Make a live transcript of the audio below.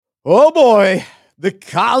Oh boy, the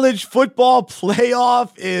college football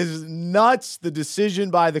playoff is nuts. The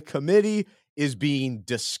decision by the committee is being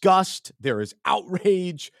discussed. There is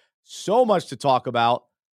outrage, so much to talk about.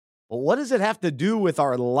 But what does it have to do with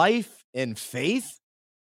our life and faith?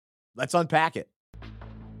 Let's unpack it.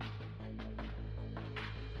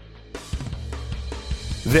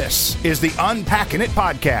 This is the Unpacking It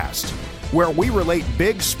podcast, where we relate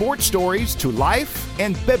big sports stories to life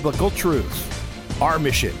and biblical truth. Our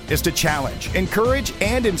mission is to challenge, encourage,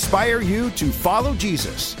 and inspire you to follow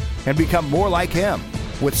Jesus and become more like him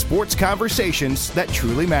with sports conversations that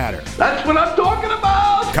truly matter. That's what I'm talking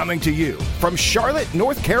about! Coming to you from Charlotte,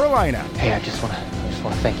 North Carolina. Hey, I just want to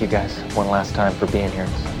thank you guys one last time for being here.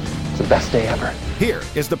 It's the best day ever. Here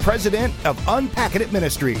is the president of Unpacking It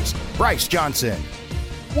Ministries, Bryce Johnson.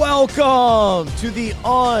 Welcome to the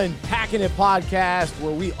Unpacking It podcast,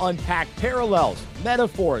 where we unpack parallels,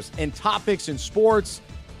 metaphors, and topics in sports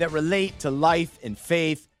that relate to life and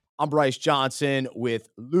faith. I'm Bryce Johnson with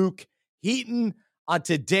Luke Heaton. On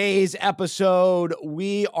today's episode,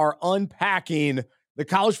 we are unpacking the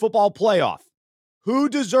college football playoff. Who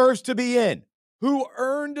deserves to be in? Who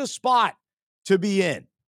earned a spot to be in?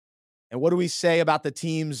 And what do we say about the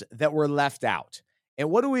teams that were left out? And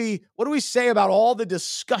what do we say about all the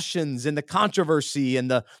discussions and the controversy and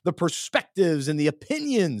the perspectives and the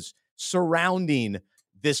opinions surrounding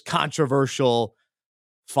this controversial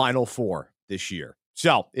Final Four this year?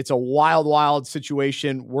 So it's a wild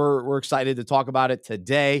situation. We're excited to talk about it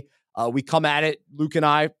today. We come at it, Luke and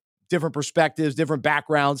I, different perspectives, different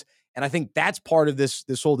backgrounds. And I think that's part of this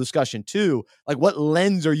whole discussion too. Like, what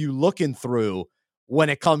lens are you looking through when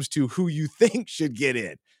it comes to who you think should get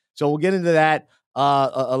in? So we'll get into that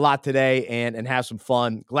a lot today and have some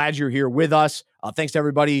fun. Glad you're here with us. Thanks to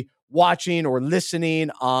everybody watching or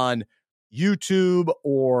listening on YouTube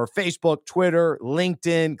or Facebook, Twitter,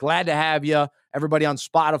 LinkedIn. Glad to have you. Everybody on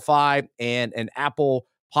Spotify and Apple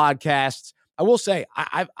Podcasts. I will say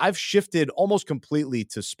I've shifted almost completely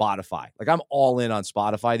to Spotify. Like, I'm all in on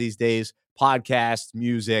Spotify these days. Podcasts,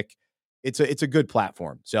 music. It's a good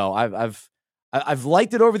platform. So I've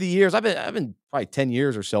liked it over the years. I've been probably 10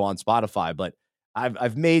 years or so on Spotify, but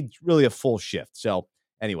I've made really a full shift. So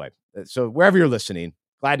anyway, so wherever you're listening,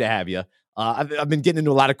 glad to have you. I've been getting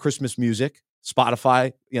into a lot of Christmas music,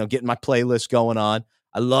 Spotify, getting my playlist going on.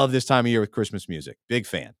 I love this time of year with Christmas music. Big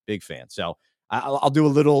fan. So I'll do a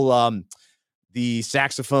little, the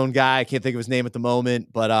saxophone guy. I can't think of his name at the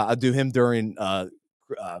moment, but I'll do him during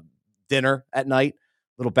dinner at night.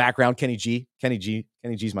 Little background, Kenny G's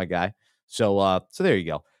my guy. So there you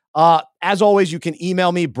go. As always, you can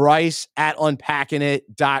email me, Bryce at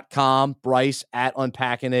unpackingit.com, Bryce at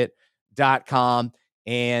unpackingit.com.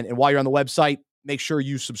 And while you're on the website, make sure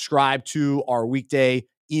you subscribe to our weekday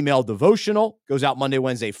email devotional. Goes out Monday,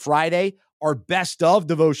 Wednesday, Friday. Our best of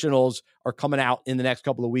devotionals are coming out in the next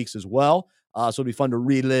couple of weeks as well. So it'll be fun to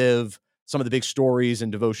relive some of the big stories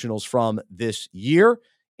and devotionals from this year.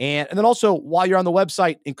 And then also, while you're on the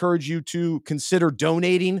website, encourage you to consider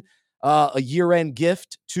donating a year-end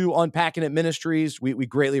gift to Unpacking It Ministries. We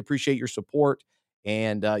greatly appreciate your support,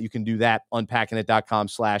 and you can do that,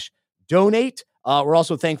 unpackingit.com/donate. We're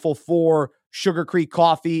also thankful for Sugar Creek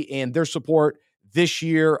Coffee and their support this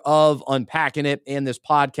year of Unpacking It and this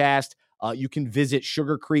podcast. You can visit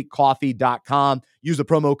sugarcreekcoffee.com. Use the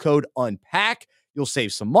promo code UNPACK. You'll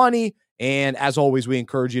save some money, and as always, we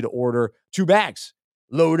encourage you to order 2 bags.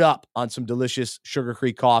 Load up on some delicious Sugar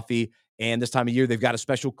Creek coffee. And this time of year, they've got a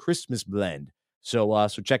special Christmas blend. So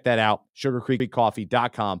check that out,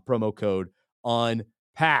 sugarcreekcoffee.com, promo code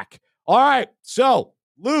UNPACK. All right, so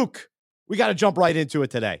Luke, we got to jump right into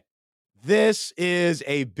it today. This is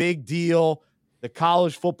a big deal. The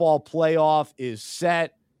college football playoff is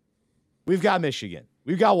set. We've got Michigan.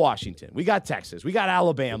 We've got Washington. We got Texas. We got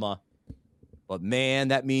Alabama. But, man,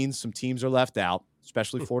 that means some teams are left out,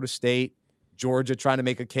 especially Florida State, Georgia trying to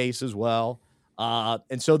make a case as well.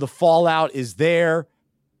 And so the fallout is there.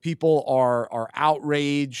 People are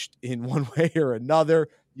outraged in one way or another.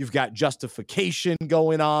 You've got justification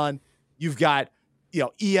going on. You've got,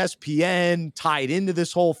 ESPN tied into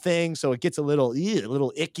this whole thing. So it gets a little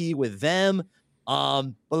icky with them. But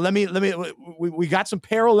we got some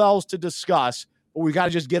parallels to discuss, but we got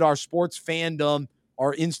to just get our sports fandom,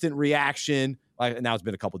 our instant reaction. Now it's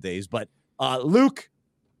been a couple of days, but Luke,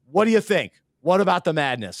 what do you think? What about the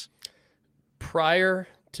madness? Prior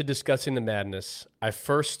to discussing the madness, I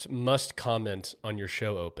first must comment on your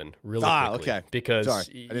show open really quickly. Okay. Because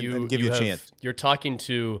sorry, I didn't give you a chance. You're talking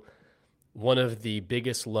to one of the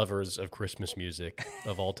biggest lovers of Christmas music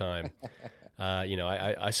of all time.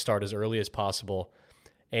 I start as early as possible.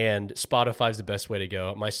 and Spotify's the best way to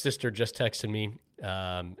go. My sister just texted me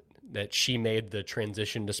that she made the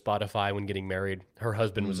transition to Spotify when getting married. Her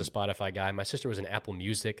husband was a Spotify guy. My sister was an Apple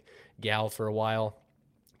Music gal for a while.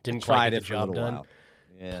 Didn't quite get the job done.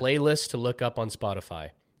 Yeah. Playlist to look up on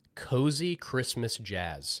Spotify. Cozy Christmas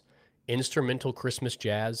Jazz. Instrumental Christmas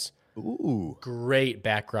jazz. Ooh. Great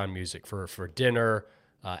background music for dinner,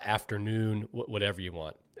 afternoon, whatever you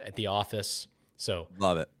want, at the office. So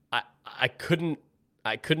love it. I couldn't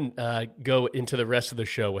go into the rest of the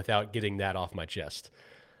show without getting that off my chest.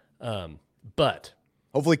 But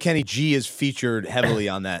hopefully Kenny G is featured heavily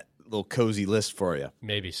on that little cozy list for you.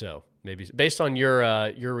 Maybe so. Maybe based on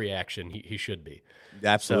your reaction, he should be.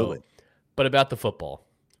 Absolutely. So, but about the football,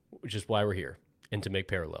 which is why we're here, and to make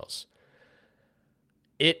parallels.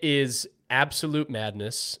 It is absolute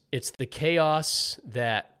madness. It's the chaos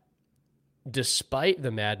that, despite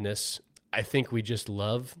the madness, I think we just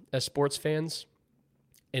love as sports fans.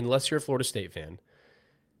 Unless you're a Florida State fan,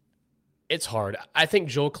 it's hard. I think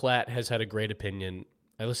Joel Klatt has had a great opinion.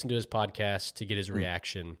 I listened to his podcast to get his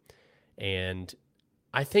reaction, and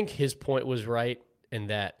I think his point was right in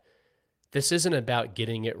that this isn't about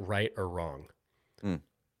getting it right or wrong.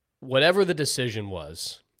 Whatever the decision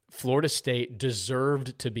was, Florida State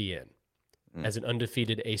deserved to be in as an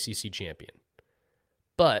undefeated ACC champion.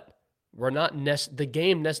 But we're not the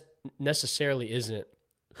game necessarily isn't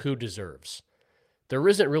who deserves. There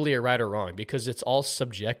isn't really a right or wrong because it's all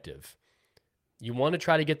subjective. You want to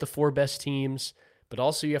try to get the 4 best teams, but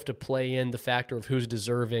also you have to play in the factor of who's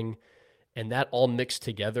deserving, and that all mixed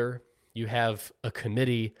together. You have a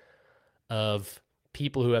committee of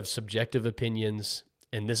people who have subjective opinions,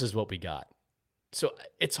 and this is what we got. So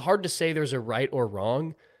it's hard to say there's a right or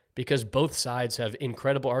wrong because both sides have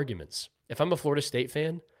incredible arguments. If I'm a Florida State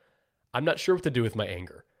fan, I'm not sure what to do with my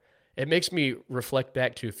anger. It makes me reflect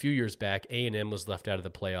back to a few years back. A&M was left out of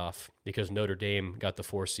the playoff because Notre Dame got the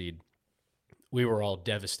 4 seed. We were all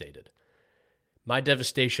devastated. My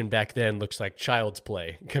devastation back then looks like child's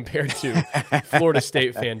play compared to Florida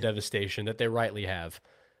State fan devastation that they rightly have.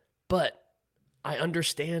 But I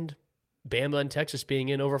understand Bama and Texas being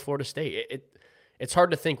in over Florida State. It's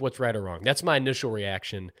hard to think what's right or wrong. That's my initial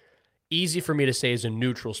reaction. Easy for me to say as a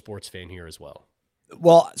neutral sports fan here as well.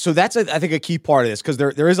 Well, so that's, I think, a key part of this because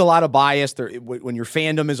there is a lot of bias there when your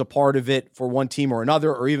fandom is a part of it for one team or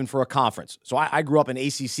another, or even for a conference. So I grew up in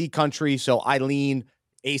ACC country, so I lean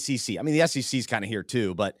ACC. I mean, the SEC is kind of here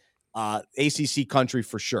too, but ACC country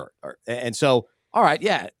for sure. And so, all right,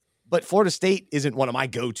 yeah. But Florida State isn't one of my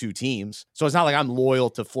go-to teams, so it's not like I'm loyal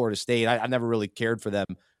to Florida State. I never really cared for them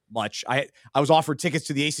much. I was offered tickets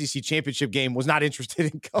to the ACC championship game, was not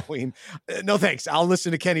interested in going. No thanks. I'll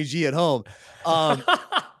listen to Kenny G at home.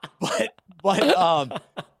 But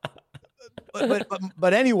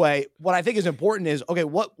anyway, what I think is important is, okay,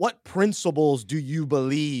 what principles do you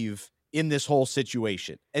believe in this whole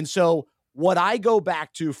situation? And so what I go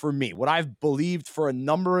back to for me, what I've believed for a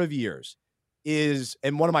number of years is,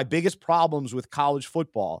 and one of my biggest problems with college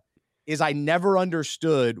football is I never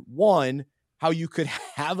understood, one, how you could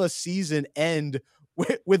have a season end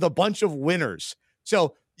with a bunch of winners.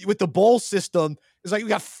 So with the bowl system, it's like we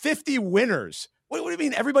got 50 winners. What do you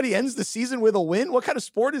mean everybody ends the season with a win? What kind of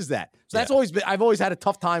sport is that? So that's always been, I've always had a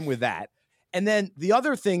tough time with that. And then the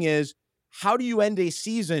other thing is, how do you end a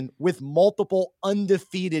season with multiple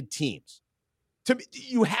undefeated teams?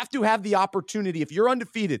 You have to have the opportunity. If you're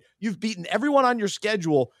undefeated, you've beaten everyone on your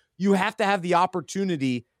schedule, you have to have the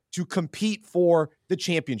opportunity to compete for the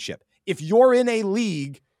championship. If you're in a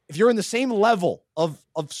league, if you're in the same level of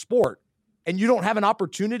sport and you don't have an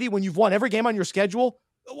opportunity when you've won every game on your schedule,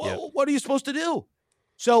 what are you supposed to do?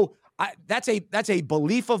 So that's a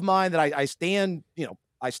belief of mine that I stand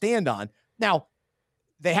on. Now,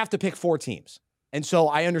 they have to pick 4 teams. And so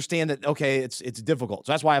I understand that, okay, it's difficult.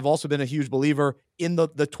 So that's why I've also been a huge believer in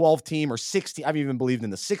the 12 team or 16. I've even believed in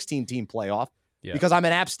the 16 team playoff because I'm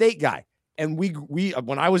an App State guy. And we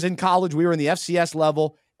when I was in college, we were in the FCS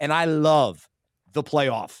level, and I love the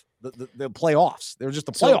playoff, the playoffs. They're just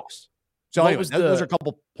the playoffs. So anyways, those are a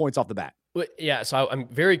couple points off the bat. Yeah, so I'm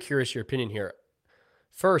very curious your opinion here.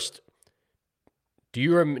 First, do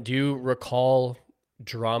you recall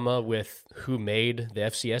drama with who made the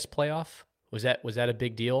FCS playoff? Was that a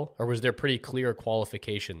big deal, or was there pretty clear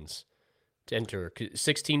qualifications to enter?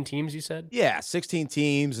 16 teams, you said? Yeah, 16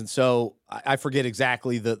 teams, and so I forget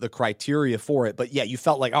exactly the criteria for it, but yeah, you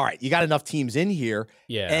felt like, all right, you got enough teams in here,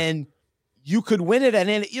 and you could win it, and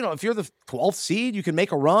then, if you're the 12th seed, you can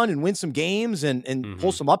make a run and win some games and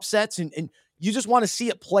pull some upsets, and you just want to see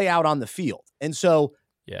it play out on the field. And so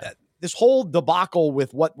this whole debacle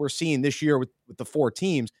with what we're seeing this year with the 4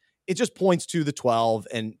 teams, it just points to the 12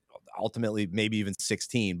 and ultimately maybe even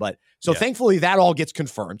 16. But so thankfully that all gets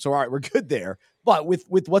confirmed. So, all right, we're good there. But with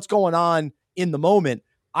what's going on in the moment,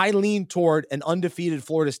 I lean toward an undefeated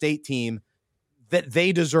Florida State team that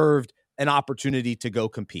they deserved an opportunity to go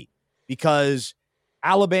compete, because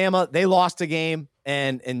Alabama, they lost a game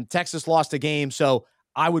and Texas lost a game. So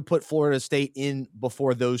I would put Florida State in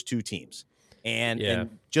before those two teams.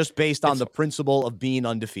 And just based on the principle of being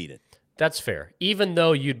undefeated. That's fair. Even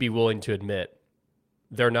though you'd be willing to admit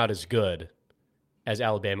they're not as good as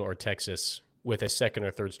Alabama or Texas with a second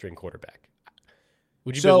or third string quarterback.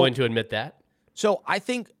 Would you be willing to admit that? So I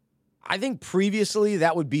think previously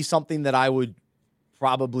that would be something that I would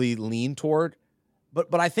probably lean toward.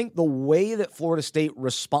 But I think the way that Florida State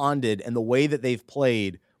responded and the way that they've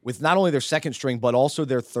played with not only their second string, but also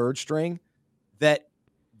their third string,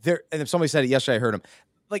 and if somebody said it yesterday, I heard them,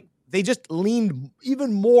 like they just leaned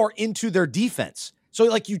even more into their defense. So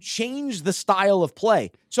like you change the style of play.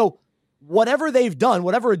 So whatever they've done,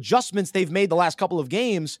 whatever adjustments they've made the last couple of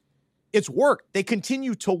games, it's worked. They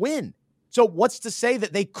continue to win. So what's to say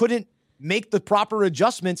that they couldn't make the proper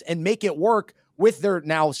adjustments and make it work with their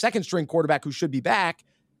now second string quarterback who should be back?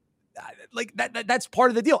 Like that's part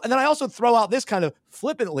of the deal. And then I also throw out this kind of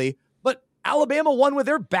flippantly, but Alabama won with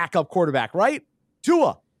their backup quarterback, right?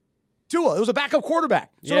 Tua. It was a backup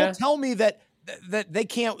quarterback. So don't tell me that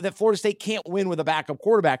Florida State can't win with a backup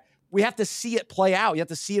quarterback. We have to see it play out. You have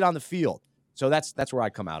to see it on the field. So that's where I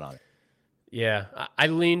come out on it. Yeah, I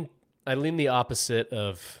lean the opposite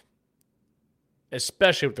of,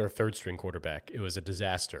 especially with their third string quarterback. It was a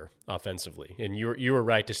disaster offensively, and you were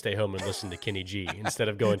right to stay home and listen to Kenny G instead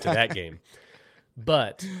of going to that game.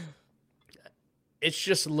 But it's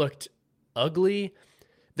just looked ugly.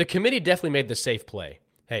 The committee definitely made the safe play.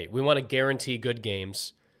 Hey, we want to guarantee good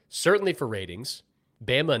games, certainly for ratings.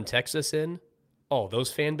 Bama and Texas those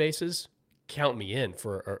fan bases, count me in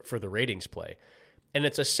for the ratings play. And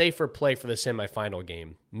it's a safer play for the semifinal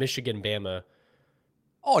game. Michigan, Bama.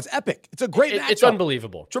 Oh, it's epic. It's a great matchup. It's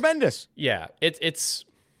unbelievable. Tremendous. Yeah, it's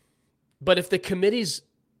but if the committee's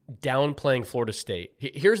downplaying Florida State,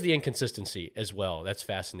 here's the inconsistency as well. That's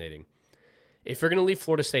fascinating. If you're going to leave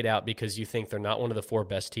Florida State out because you think they're not one of the four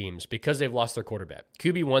best teams because they've lost their quarterback.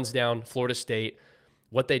 QB1's down, Florida State,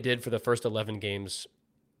 what they did for the first 11 games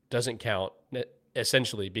doesn't count,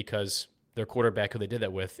 essentially because their quarterback who they did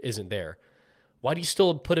that with isn't there. Why do you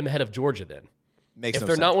still put him ahead of Georgia then? If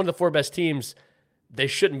they're not one of the four best teams, they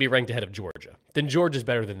shouldn't be ranked ahead of Georgia. Then Georgia's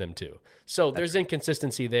better than them too. So there's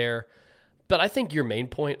inconsistency there. But I think your main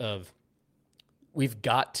point of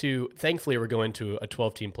thankfully we're going to a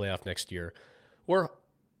 12-team playoff next year, where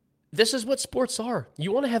this is what sports are.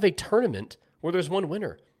 You want to have a tournament where there's one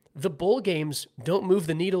winner. The bowl games don't move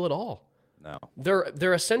the needle at all. No.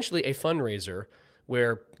 They're essentially a fundraiser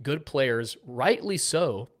where good players, rightly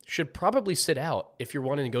so, should probably sit out if you're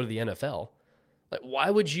wanting to go to the NFL. Like, why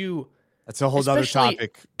would you? That's a whole other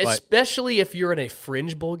topic. Especially if you're in a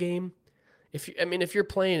fringe bowl game. If you're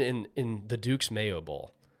playing in the Duke's Mayo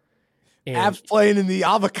Bowl. Avs playing in the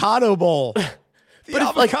Avocado Bowl.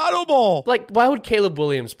 Bowl. Like, why would Caleb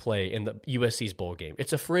Williams play in the USC's bowl game?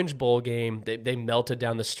 It's a fringe bowl game. They melted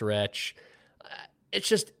down the stretch. It's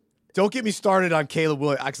just. Don't get me started on Caleb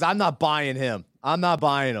Williams, because I'm not buying him. I'm not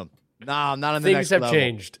buying him. No, I'm not on the next level.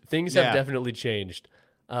 Things have definitely changed.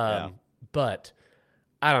 But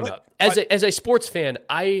I don't know. As a sports fan,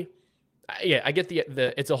 I get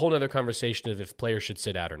the it's a whole other conversation of if players should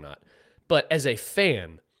sit out or not. But as a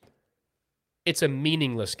fan, it's a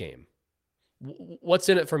meaningless game. What's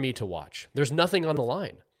in it for me to watch? There's nothing on the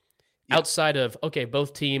line outside of, okay,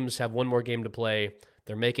 both teams have one more game to play.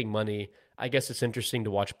 They're making money. I guess it's interesting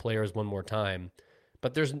to watch players one more time,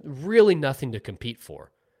 but there's really nothing to compete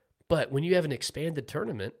for. But when you have an expanded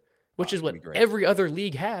tournament, which is what every other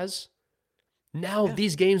league has, now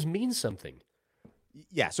these games mean something.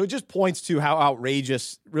 Yeah, so it just points to how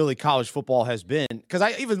outrageous really college football has been. Because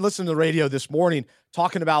I even listened to the radio this morning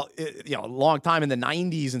talking about a long time in the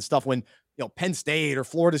 90s and stuff when Penn State or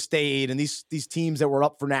Florida State and these teams that were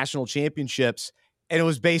up for national championships, and it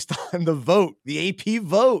was based on the vote, the AP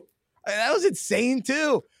vote. That was insane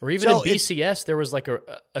too. Or even in BCS, there was like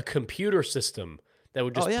a computer system that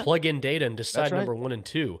would just plug in data and decide number 1 and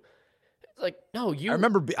 2. Like, no, I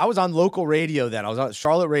remember I was on local radio then. I was on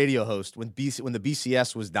Charlotte radio host when the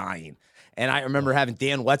BCS was dying. And I remember having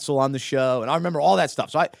Dan Wetzel on the show, and I remember all that stuff.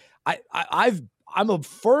 So I'm a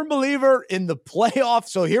firm believer in the playoff.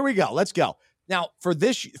 So here we go. Let's go. Now for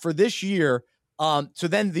this year, so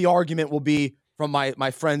then the argument will be from my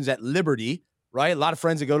friends at Liberty, right? A lot of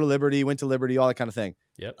friends that go to Liberty, went to Liberty, all that kind of thing.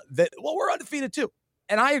 Yep. We're undefeated too.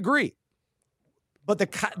 And I agree. But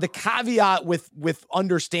the caveat with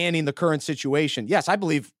understanding the current situation, yes, I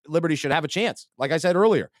believe Liberty should have a chance. Like I said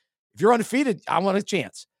earlier, if you're undefeated, I want a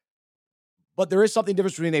chance. But there is something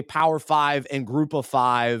different between a Power 5 and Group of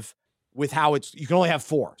 5 with how you can only have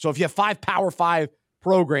 4. So if you have 5 Power 5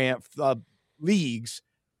 leagues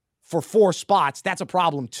for 4 spots, that's a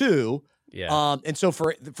problem too. Yeah. And so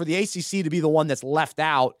for the ACC to be the one that's left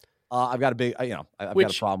out, I've got a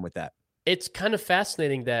problem with that. It's kind of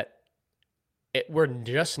fascinating that we're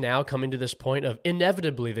just now coming to this point of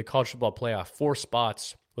inevitably the college football playoff, 4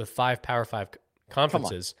 spots with 5 Power 5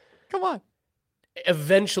 conferences. Come on.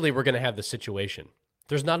 Eventually we're going to have the situation.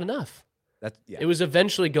 There's not enough. It was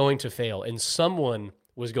eventually going to fail, and someone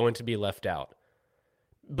was going to be left out.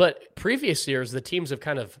 But previous years, the teams have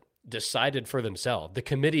kind of decided for themselves. The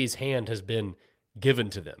committee's hand has been given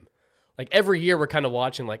to them. Like every year we're kind of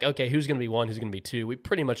watching like, okay, who's going to be 1, who's going to be 2. We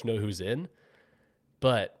pretty much know who's in.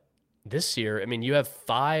 But this year, I mean, you have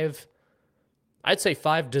 5, I'd say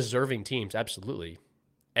 5 deserving teams. Absolutely.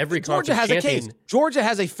 Every Georgia has a case. Georgia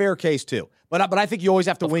has a fair case too. But I think you always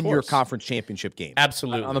have to win your conference championship game.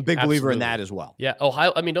 Absolutely. I'm a big believer in that as well. Yeah.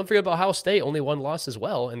 Ohio, I mean, don't forget about Ohio State, only 1 loss as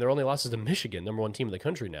well, and their only loss is to Michigan, number 1 team in the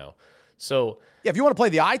country now. So yeah, if you want to play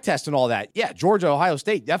the eye test and all that, yeah, Georgia, Ohio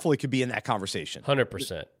State definitely could be in that conversation.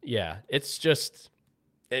 100%. Yeah. It's just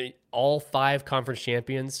all 5 conference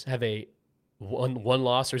champions have a one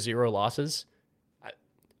loss or 0 losses.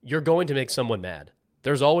 You're going to make someone mad.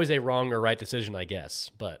 There's always a wrong or right decision, I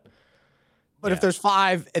guess. But if there's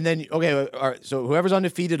 5 and then, okay, all right, so whoever's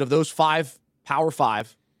undefeated of those 5 Power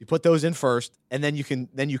 5, you put those in first, and then you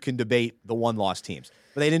can debate the 1-loss teams.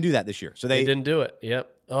 But they didn't do that this year. So they didn't do it.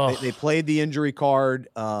 Yep. Oh. They played the injury card,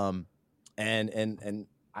 and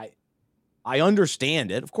I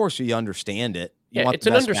understand it. Of course, you understand it. It's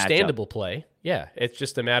an understandable play. Yeah, it's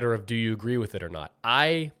just a matter of do you agree with it or not.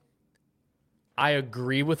 I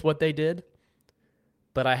agree with what they did,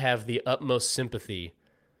 but I have the utmost sympathy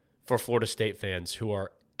for Florida State fans who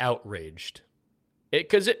are outraged.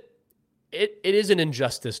 Because it is an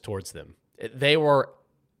injustice towards them. They were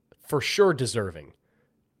for sure deserving.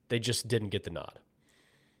 They just didn't get the nod.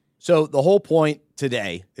 So the whole point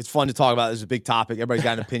today, it's fun to talk about. This is a big topic. Everybody's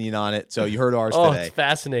got an opinion on it. So you heard ours today. It's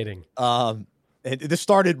fascinating. This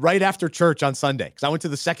started right after church on Sunday because I went to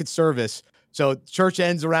the second service. So church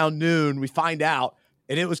ends around noon. We find out.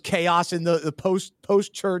 And it was chaos in the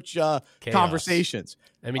post-church conversations.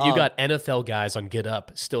 I mean, you got NFL guys on Get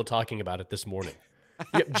Up still talking about it this morning.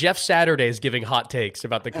 Jeff Saturday is giving hot takes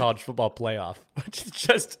about the college football playoff, which is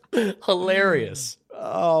just hilarious.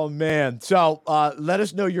 Oh, man. So let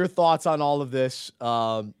us know your thoughts on all of this.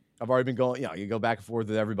 I've already been going, you go back and forth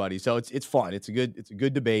with everybody. So it's fun. It's a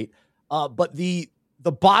good debate. But the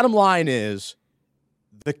bottom line is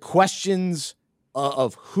the questions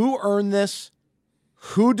of who earned this,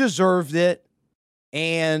 who deserved it,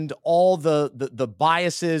 and all the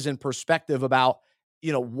biases and perspective about,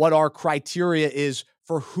 what our criteria is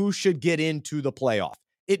for who should get into the playoff.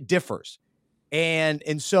 It differs.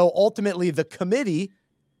 And so ultimately the committee,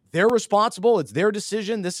 they're responsible. It's their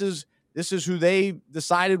decision. This is who they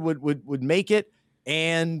decided would make it.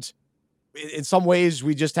 And in some ways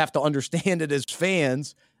we just have to understand it as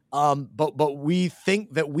fans. But we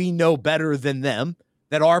think that we know better than them,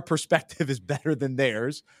 that our perspective is better than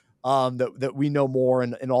theirs, that we know more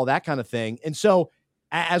and all that kind of thing. And so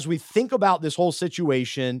as we think about this whole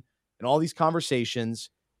situation and all these conversations,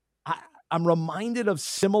 I'm reminded of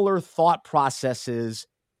similar thought processes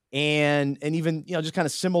and even, just kind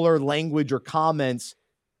of similar language or comments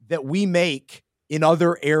that we make in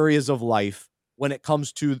other areas of life when it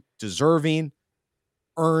comes to deserving,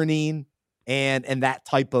 earning, and that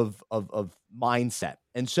type of mindset.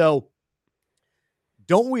 And so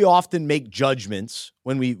don't we often make judgments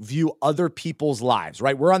when we view other people's lives,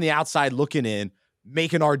 right? We're on the outside looking in,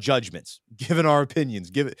 making our judgments, giving our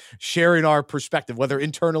opinions, sharing our perspective, whether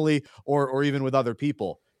internally or even with other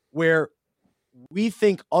people, where we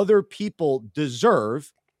think other people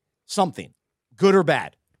deserve something, good or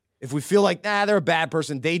bad. If we feel like, they're a bad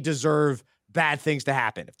person, they deserve bad things to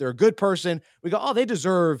happen. If they're a good person, we go, they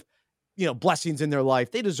deserve, blessings in their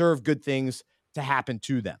life. They deserve good things to happen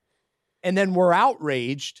to them. And then we're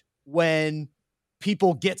outraged when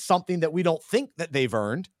people get something that we don't think that they've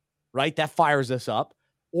earned, right? That fires us up.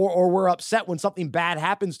 Or we're upset when something bad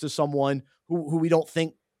happens to someone who we don't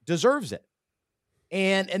think deserves it.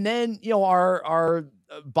 And then, our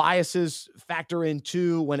biases factor in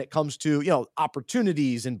too when it comes to,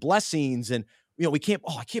 opportunities and blessings. And, I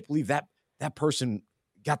can't believe that person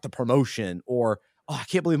got the promotion, or, I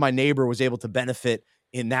can't believe my neighbor was able to benefit,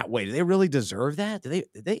 in that way? Do they really deserve that? Did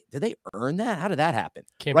they earn that? How did that happen?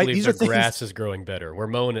 Can't Right? believe These are their things. grass is growing better. We're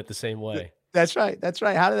mowing it the same way. That's right. That's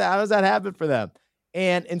right. How does that happen for them?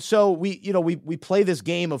 And so we play this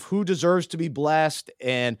game of who deserves to be blessed,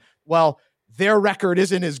 and well, their record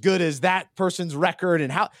isn't as good as that person's record,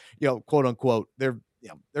 and how, quote unquote, their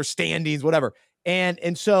standings, whatever.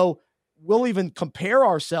 And so we'll even compare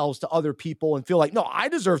ourselves to other people and feel like, no, I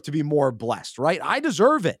deserve to be more blessed, right? I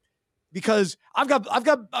deserve it because I've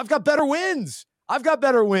got better wins. I've got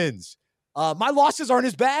better wins. My losses aren't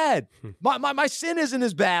as bad. My sin isn't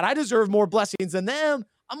as bad. I deserve more blessings than them.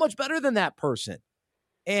 I'm much better than that person.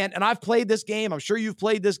 And I've played this game. I'm sure you've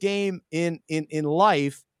played this game in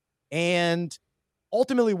life. And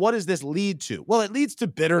ultimately, what does this lead to? Well, it leads to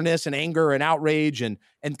bitterness and anger and outrage and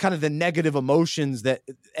kind of the negative emotions that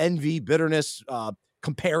envy, bitterness,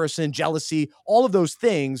 comparison, jealousy, all of those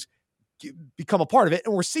things become a part of it.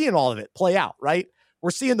 And we're seeing all of it play out, right?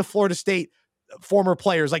 We're seeing the Florida State former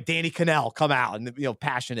players like Danny Cannell come out and,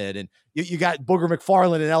 passionate. And you got Booger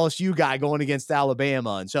McFarland, an LSU guy, going against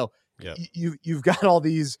Alabama. And so you've got all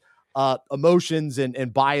these emotions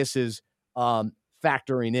and biases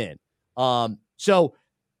factoring in. So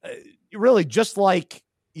really, just like,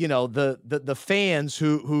 the fans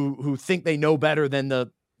who think they know better than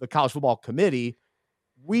the college football committee,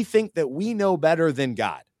 we think that we know better than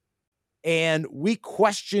God. And we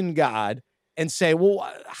question God and say, well,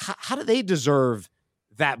 how do they deserve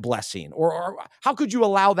that blessing? Or how could you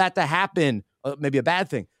allow that to happen? Maybe a bad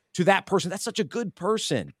thing to that person. That's such a good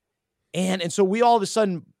person. And so we all of a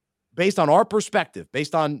sudden, based on our perspective,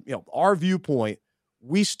 based on, our viewpoint,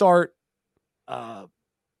 we start,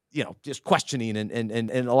 just questioning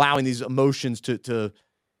and allowing these emotions to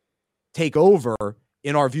take over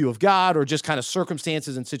in our view of God, or just kind of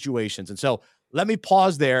circumstances and situations. And so let me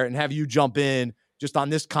pause there and have you jump in just on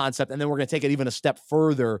this concept. And then we're going to take it even a step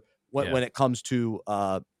further when it comes to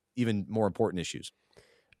even more important issues.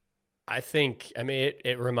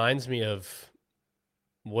 It reminds me of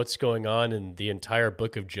what's going on in the entire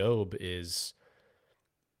book of Job. Is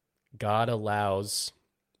God allows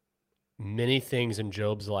many things in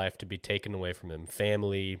Job's life to be taken away from him: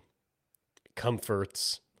 family,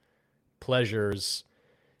 comforts, pleasures.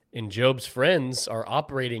 And Job's friends are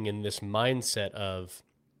operating in this mindset of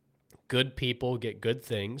good people get good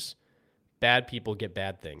things, bad people get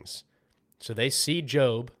bad things. So they see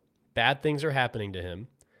Job, bad things are happening to him,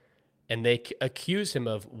 and they accuse him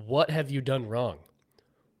of, what have you done wrong?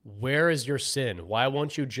 Where is your sin? Why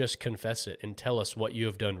won't you just confess it and tell us what you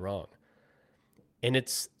have done wrong? And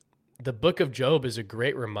the book of Job is a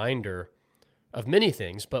great reminder of many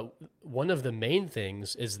things, but one of the main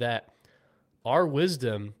things is that our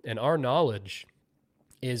wisdom and our knowledge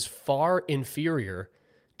is far inferior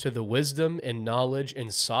to the wisdom and knowledge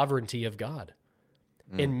and sovereignty of God.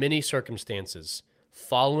 In many circumstances,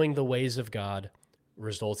 following the ways of God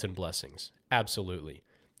results in blessings. Absolutely.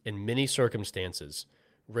 In many circumstances,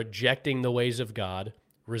 rejecting the ways of God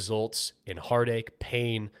results in heartache,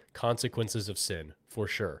 pain, consequences of sin, for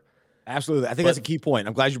sure. Absolutely. I think that's a key point.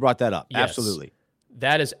 I'm glad you brought that up. Yes, absolutely.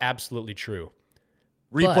 That is absolutely true.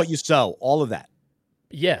 Reap what you sow, all of that.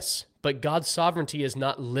 Yes, but God's sovereignty is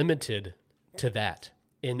not limited to that.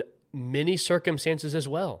 In many circumstances as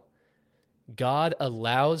well, God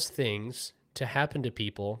allows things to happen to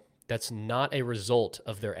people that's not a result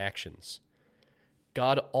of their actions.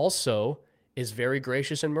 God also is very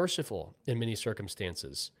gracious and merciful in many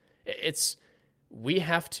circumstances. We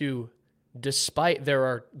have to, despite there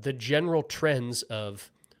are the general trends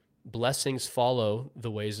of blessings follow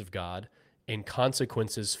the ways of God and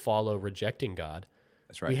consequences follow rejecting God.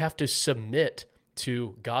 That's right. We have to submit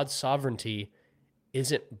to God's sovereignty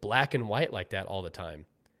isn't black and white like that all the time.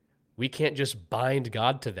 We can't just bind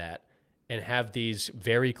God to that and have these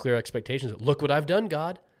very clear expectations. Look what I've done,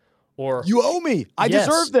 God. Or you owe me. I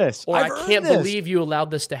deserve this. Or I can't believe you allowed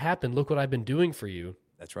this to happen. Look what I've been doing for you.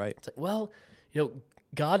 That's right. It's like, well,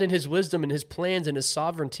 God in his wisdom and his plans and his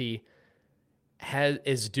sovereignty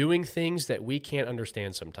is doing things that we can't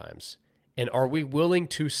understand sometimes. And are we willing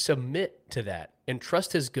to submit to that and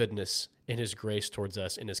trust his goodness and his grace towards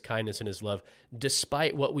us and his kindness and his love,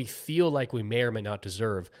 despite what we feel like we may or may not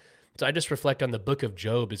deserve? So I just reflect on the book of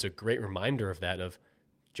Job as a great reminder of that, of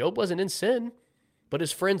Job wasn't in sin, but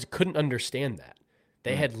his friends couldn't understand that.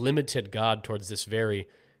 They had limited God towards this very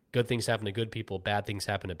good things happen to good people, bad things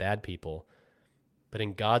happen to bad people. But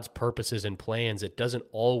in God's purposes and plans, it doesn't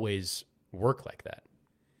always work like that.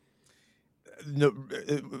 No,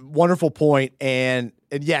 wonderful point. And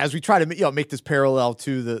yeah, as we try to make this parallel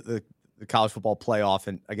to the the college football playoff.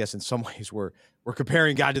 And I guess in some ways we're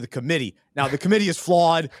comparing God to the committee. Now, the committee is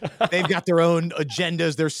flawed. They've got their own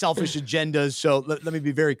agendas, their selfish agendas. So let me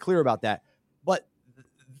be very clear about that. But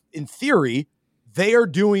in theory, they are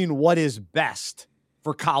doing what is best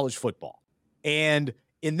for college football. And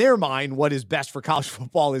in their mind, what is best for college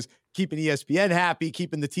football is keeping ESPN happy,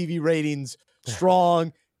 keeping the TV ratings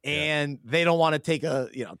strong. And they don't want to take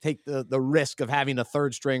the risk of having a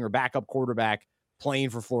third string or backup quarterback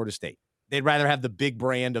playing for Florida State. They'd rather have the big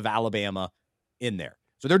brand of Alabama in there.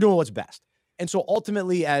 So they're doing what's best. And so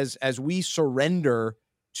ultimately, as we surrender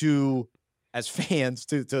to, as fans,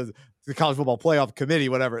 to the college football playoff committee,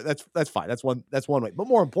 whatever, that's fine. That's one way. But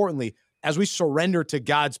more importantly, as we surrender to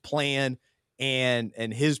God's plan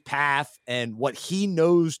and his path and what he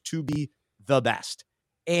knows to be the best.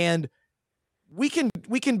 And we can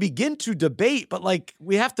begin to debate, but like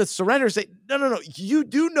we have to surrender and say, no, you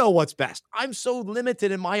do know what's best. I'm so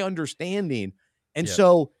limited in my understanding. And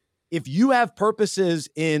so if you have purposes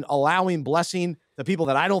in allowing blessing to people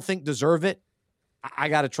that I don't think deserve it, I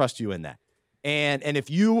got to trust you in that. And if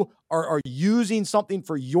you are using something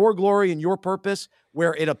for your glory and your purpose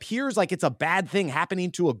where it appears like it's a bad thing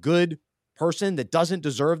happening to a good person that doesn't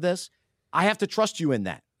deserve this, I have to trust you in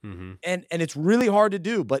that. Mm-hmm. And it's really hard to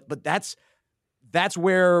do, but that's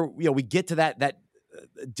where, we get to that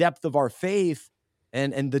depth of our faith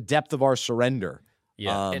and the depth of our surrender.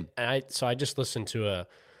 Yeah. I just listened to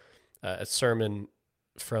a sermon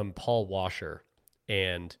from Paul Washer,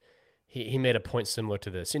 and he made a point similar to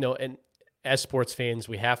this, and as sports fans,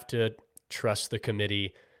 we have to trust the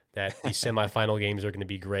committee that these semifinal games are going to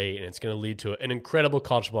be great and it's going to lead to an incredible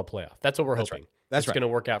college football playoff. That's what we're hoping. Right. That's going to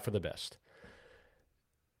work out for the best.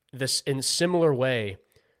 This, in a similar way,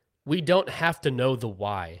 we don't have to know the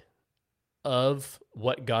why of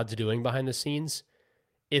what God's doing behind the scenes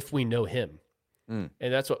if we know him. And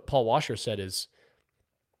that's what Paul Washer said is,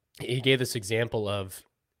 he gave this example of,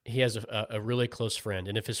 he has a really close friend,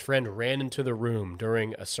 and if his friend ran into the room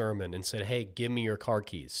during a sermon and said, hey, give me your car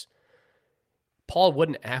keys, Paul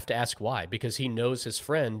wouldn't have to ask why, because he knows his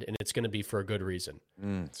friend and it's going to be for a good reason.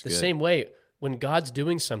 Same way, when God's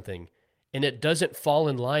doing something and it doesn't fall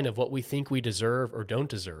in line of what we think we deserve or don't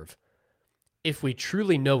deserve, if we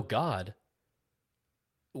truly know God,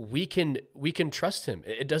 we can trust him.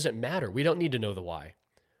 It doesn't matter. We don't need to know the why.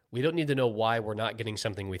 We don't need to know why we're not getting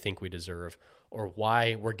something we think we deserve or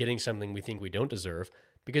why we're getting something we think we don't deserve,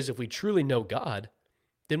 because if we truly know God,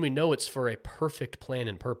 then we know it's for a perfect plan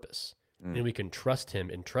and purpose, and we can trust him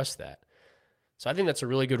and trust that. So I think that's a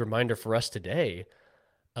really good reminder for us today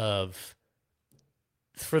of,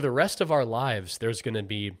 for the rest of our lives, there's going to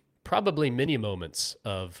be probably many moments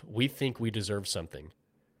of we think we deserve something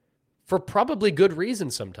for probably good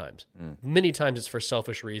reasons sometimes. Many times it's for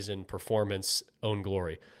selfish reason, performance, own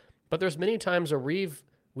glory. But there's many times where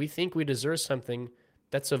we think we deserve something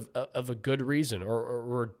that's of a good reason, or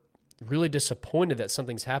we're really disappointed that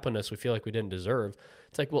something's happened to us we feel like we didn't deserve.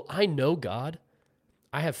 It's like, well, I know God.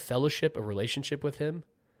 I have fellowship, a relationship with him.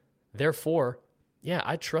 Therefore, yeah,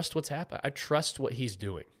 I trust what's happened. I trust what he's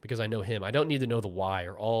doing because I know him. I don't need to know the why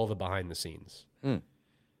or all the behind the scenes.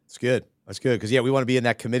 That's good. That's good. Because, we want to be in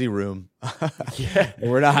that committee room.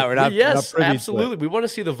 We're not. Yes, we're not absolutely. We want to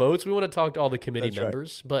see the votes. We want to talk to all the committee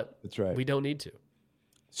members, but that's right. We don't need to.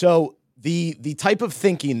 So the type of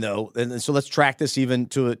thinking, though, and so let's track this even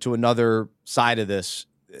to another side of this,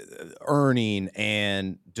 earning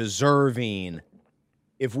and deserving.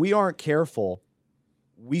 If we aren't careful,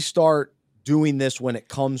 we start doing this when it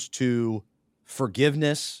comes to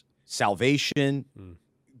forgiveness, salvation,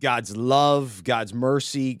 God's love, God's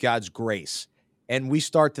mercy, God's grace. And we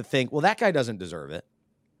start to think, well, that guy doesn't deserve it.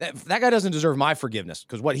 That guy doesn't deserve my forgiveness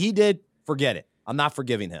because what he did, forget it. I'm not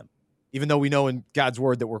forgiving him. Even though we know in God's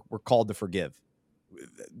word that we're called to forgive.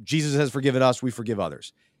 Jesus has forgiven us, we forgive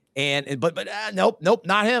others. But nope,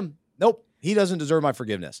 not him. Nope, he doesn't deserve my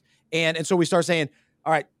forgiveness. And so we start saying,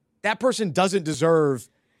 all right, that person doesn't deserve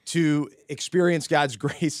to experience God's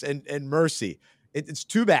grace and mercy. It's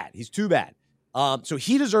too bad. He's too bad. So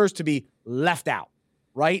he deserves to be left out,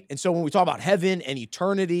 right? And so when we talk about heaven and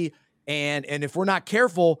eternity, and if we're not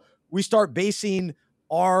careful, we start basing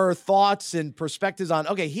our thoughts and perspectives on,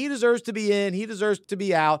 okay, he deserves to be in, he deserves to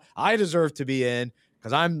be out, I deserve to be in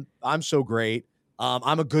because I'm so great.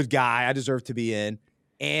 I'm a good guy. I deserve to be in.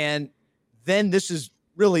 And then this is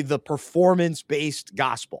really the performance-based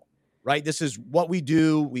gospel, right? This is what we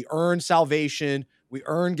do. We earn salvation. We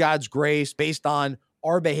earn God's grace based on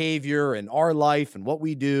our behavior and our life and what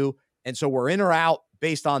we do. And so we're in or out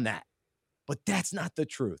based on that. But that's not the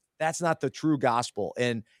truth. That's not the true gospel.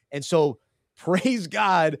 And so praise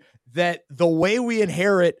God that the way we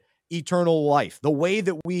inherit eternal life. The way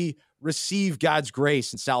that we receive God's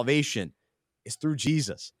grace and salvation is through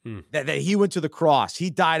Jesus. That he went to the cross, he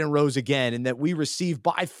died and rose again, and that we receive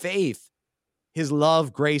by faith his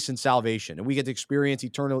love, grace, and salvation. And we get to experience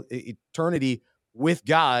eternity with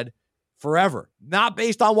God forever, not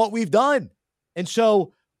based on what we've done. And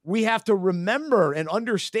so we have to remember and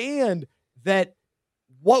understand that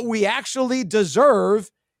what we actually deserve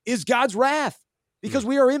is God's wrath, because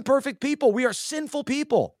we are imperfect people. We are sinful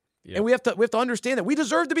people. Yep. And we have to understand that we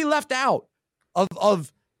deserve to be left out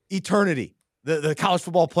of eternity, the college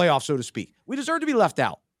football playoff, so to speak. We deserve to be left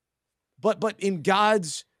out. But in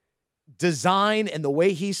God's design and the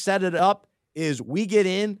way he set it up is we get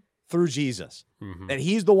in through Jesus. And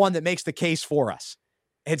he's the one that makes the case for us.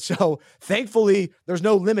 And so thankfully there's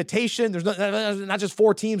no limitation. There's not just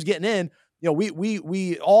 4 teams getting in. You know,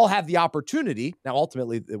 we all have the opportunity. Now,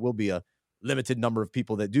 ultimately, it will be a limited number of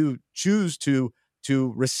people that do choose to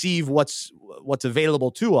receive what's available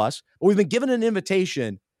to us. But we've been given an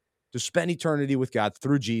invitation to spend eternity with God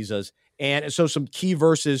through Jesus. And so some key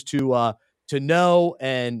verses to know,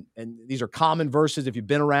 and these are common verses if you've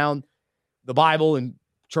been around the Bible and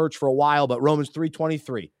church for a while, but Romans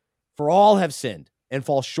 3:23, for all have sinned and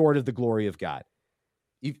fall short of the glory of God.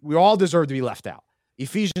 We all deserve to be left out.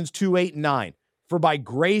 Ephesians 2:8 and 9, for by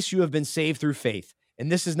grace you have been saved through faith, and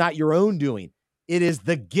this is not your own doing. It is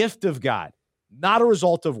the gift of God, not a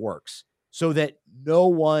result of works, so that no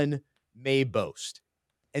one may boast.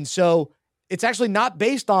 And so it's actually not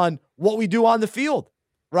based on what we do on the field,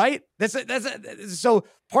 right? So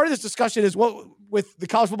part of this discussion is what with the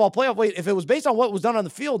college football playoff. Wait, if it was based on what was done on the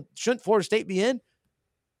field, shouldn't Florida State be in?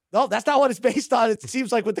 No, that's not what it's based on. It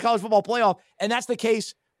seems like with the college football playoff, and that's the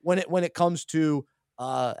case when it comes to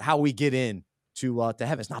how we get in to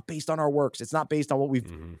heaven. It's not based on our works. It's not based on what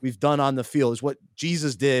we've done on the field. It's what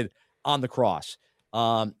Jesus did on the cross.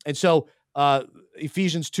 And so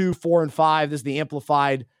Ephesians 2:4 and 5. This is the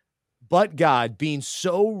Amplified. But God, being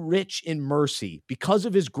so rich in mercy, because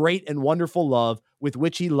of his great and wonderful love with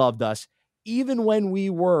which he loved us, even when we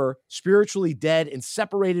were spiritually dead and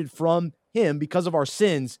separated from him because of our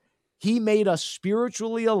sins, he made us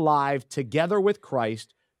spiritually alive together with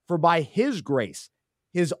Christ. For by his grace,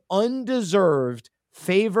 his undeserved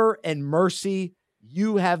favor and mercy,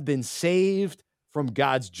 you have been saved from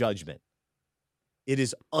God's judgment. It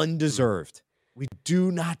is undeserved. We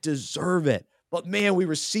do not deserve it. But man, we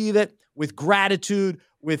receive it with gratitude,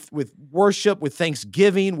 with worship, with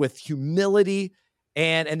thanksgiving, with humility,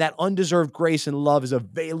 and that undeserved grace and love is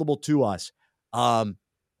available to us.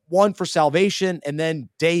 One, for salvation, and then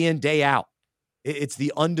day in, day out. It's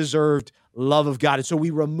the undeserved love of God. And so we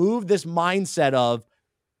remove this mindset of,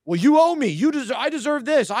 well, you owe me. I deserve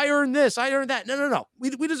this. I earned this. I earned that. No.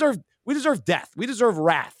 We deserve death. We deserve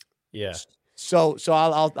wrath. Yeah. So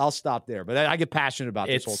I'll stop there. But I get passionate about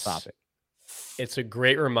this whole topic. It's a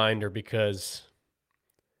great reminder, because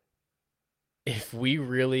if we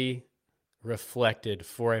really reflected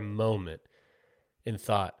for a moment and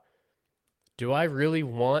thought, do I really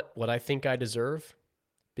want what I think I deserve?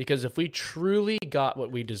 Because if we truly got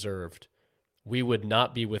what we deserved, we would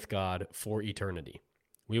not be with God for eternity.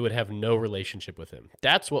 We would have no relationship with him.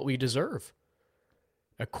 That's what we deserve.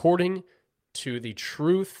 According to the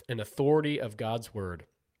truth and authority of God's word,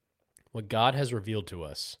 what God has revealed to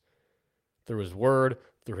us through his word,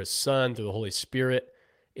 through his son, through the Holy Spirit,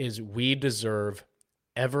 is we deserve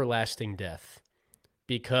everlasting death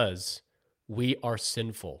because we are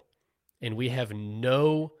sinful and we have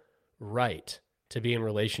no right to be in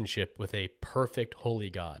relationship with a perfect, holy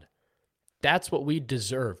God. That's what we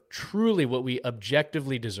deserve, truly what we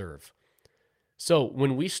objectively deserve. So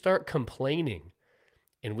when we start complaining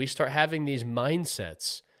and we start having these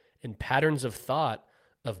mindsets and patterns of thought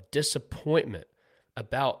of disappointment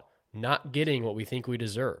about not getting what we think we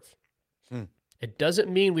deserve, it doesn't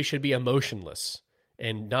mean we should be emotionless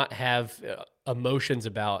and not have emotions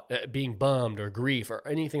about being bummed or grief or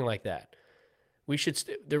anything like that. We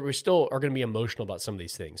still are going to be emotional about some of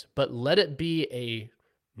these things, but let it be a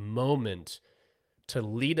moment to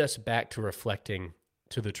lead us back to reflecting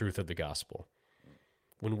to the truth of the gospel.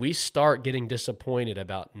 When we start getting disappointed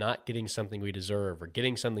about not getting something we deserve or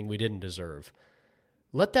getting something we didn't deserve,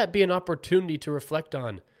 let that be an opportunity to reflect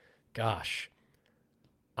on, gosh,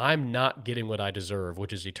 I'm not getting what I deserve,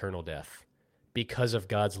 which is eternal death, because of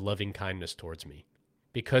God's loving kindness towards me.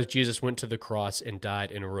 Because Jesus went to the cross and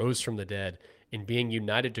died and rose from the dead, and being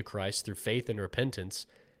united to Christ through faith and repentance,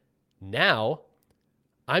 now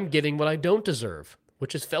I'm getting what I don't deserve,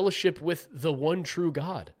 which is fellowship with the one true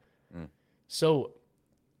God. So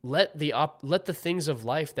let the things of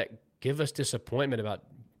life that give us disappointment about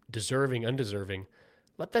deserving, undeserving,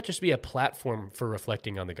 let that just be a platform for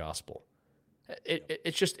reflecting on the gospel.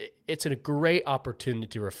 It's a great opportunity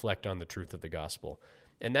to reflect on the truth of the gospel.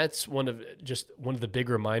 And that's one of the big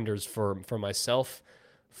reminders for myself,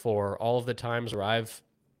 for all of the times where I've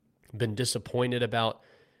been disappointed about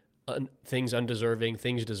things undeserving,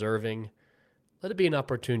 things deserving. Let it be an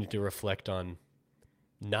opportunity to reflect on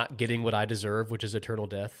not getting what I deserve, which is eternal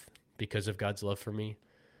death because of God's love for me.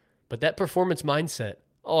 But that performance mindset,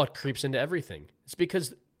 it creeps into everything. It's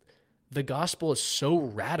because the gospel is so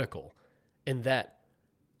radical in that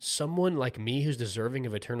someone like me who's deserving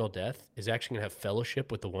of eternal death is actually going to have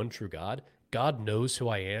fellowship with the one true God. God knows who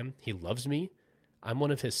I am. He loves me. I'm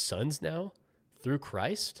one of his sons now through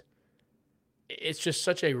Christ. It's just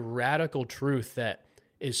such a radical truth that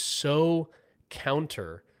is so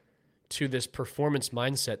counter to this performance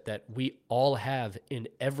mindset that we all have in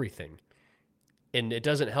everything. And it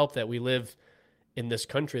doesn't help that we live in this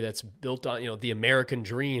country that's built on, the American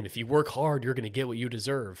dream. If you work hard, you're going to get what you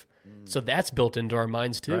deserve. So that's built into our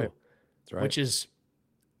minds too, right. That's right. Which is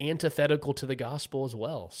antithetical to the gospel as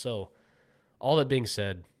well. So all that being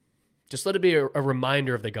said, just let it be a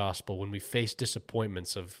reminder of the gospel when we face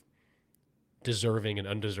disappointments of deserving and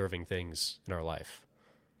undeserving things in our life.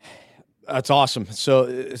 That's awesome. So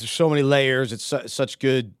there's so many layers. It's such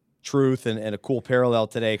good truth and a cool parallel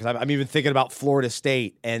today. Because I'm even thinking about Florida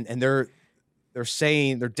State, and they're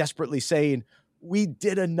desperately saying, we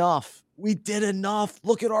did enough. We did enough.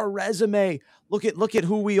 Look at our resume. Look at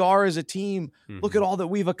who we are as a team. Mm-hmm. Look at all that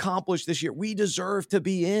we've accomplished this year. We deserve to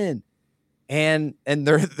be in. And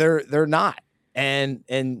they're not. And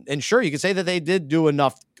sure, you can say that they did do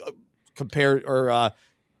enough compared or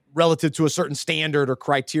relative to a certain standard or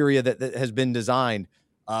criteria that has been designed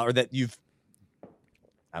or that you've,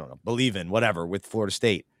 believe in, whatever, with Florida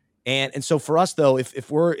State. And so for us though,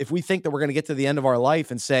 if we think that we're going to get to the end of our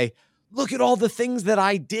life and say, look at all the things that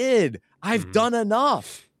I did, I've done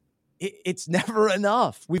enough. It's never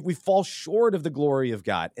enough. We fall short of the glory of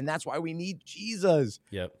God. And that's why we need Jesus.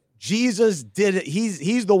 Yep. Jesus did it.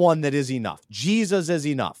 He's the one that is enough. Jesus is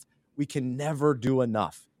enough. We can never do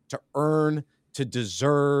enough to earn, to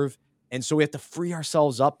deserve. And so we have to free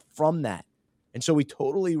ourselves up from that. And so we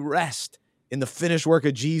totally rest in the finished work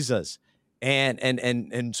of Jesus.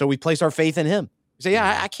 And so we place our faith in him. We say,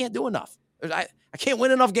 I can't do enough. I can't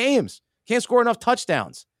win enough games. Can't score enough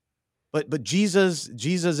touchdowns. But Jesus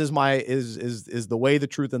is the way, the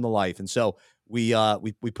truth, and the life. And so we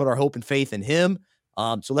put our hope and faith in him.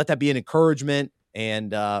 So let that be an encouragement.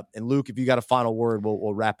 And Luke, if you got a final word,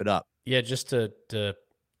 we'll wrap it up. Yeah, just to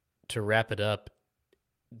wrap it up,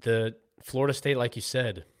 the Florida State, like you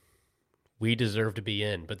said, we deserve to be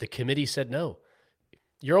in, but the committee said no.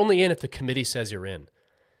 You're only in if the committee says you're in.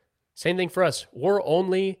 Same thing for us. We're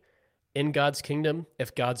only in God's kingdom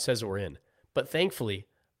if God says we're in. But thankfully,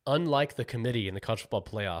 unlike the committee in the college football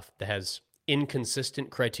playoff that has inconsistent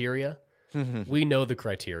criteria, we know the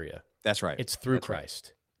criteria. That's right. It's through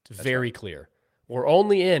Christ. Right. It's very clear. We're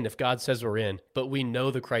only in if God says we're in, but we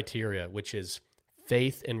know the criteria, which is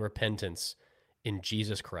faith and repentance in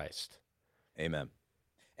Jesus Christ. Amen.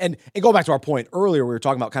 And go back to our point earlier, we were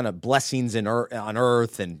talking about kind of blessings on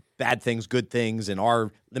earth and bad things, good things, and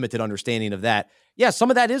our limited understanding of that. Yeah, some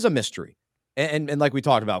of that is a mystery. And like we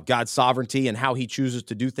talked about, God's sovereignty and how he chooses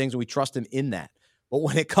to do things, and we trust him in that. But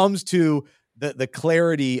when it comes to the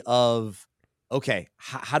clarity of, okay,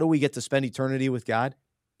 how do we get to spend eternity with God?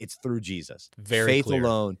 It's through Jesus. Very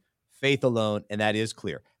clear. Faith alone, and that is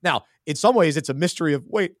clear. Now, in some ways, it's a mystery of,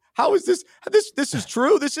 wait, how is this? This is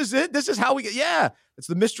true. This is it. This is how we get. Yeah, it's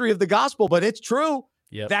the mystery of the gospel, but it's true.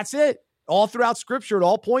 Yep. That's it. All throughout Scripture, it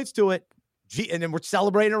all points to it. And then we're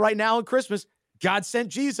celebrating it right now in Christmas. God sent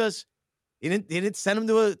Jesus. He didn't send him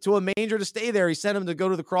to a manger to stay there. He sent him to go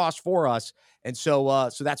to the cross for us. And so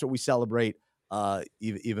that's what we celebrate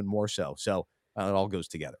even more so. So it all goes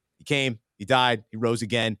together. He came, he died, he rose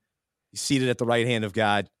again. He's seated at the right hand of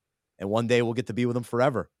God. And one day we'll get to be with him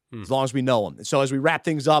forever, as long as we know him. And so as we wrap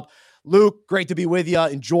things up, Luke, great to be with you.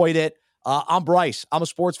 Enjoyed it. I'm Bryce. I'm a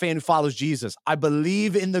sports fan who follows Jesus. I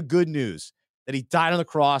believe in the good news that he died on the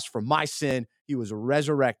cross for my sin. He was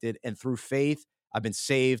resurrected. And through faith, I've been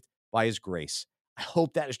saved by his grace. I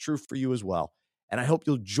hope that is true for you as well. And I hope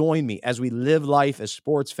you'll join me as we live life as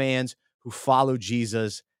sports fans who follow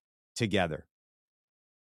Jesus together.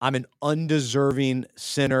 I'm an undeserving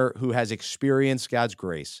sinner who has experienced God's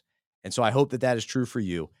grace. And so I hope that is true for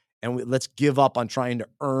you. And let's give up on trying to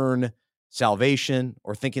earn salvation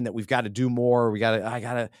or thinking that we've got to do more. I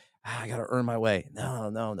gotta earn my way.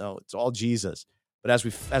 No. It's all Jesus. But as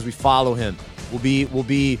we follow him, we'll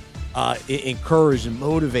be encouraged and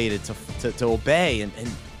motivated to obey and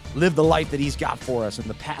live the life that he's got for us and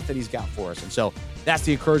the path that he's got for us. And so that's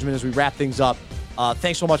the encouragement as we wrap things up.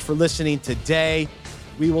 Thanks so much for listening today.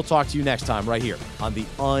 We will talk to you next time right here on the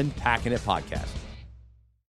Unpacking It podcast.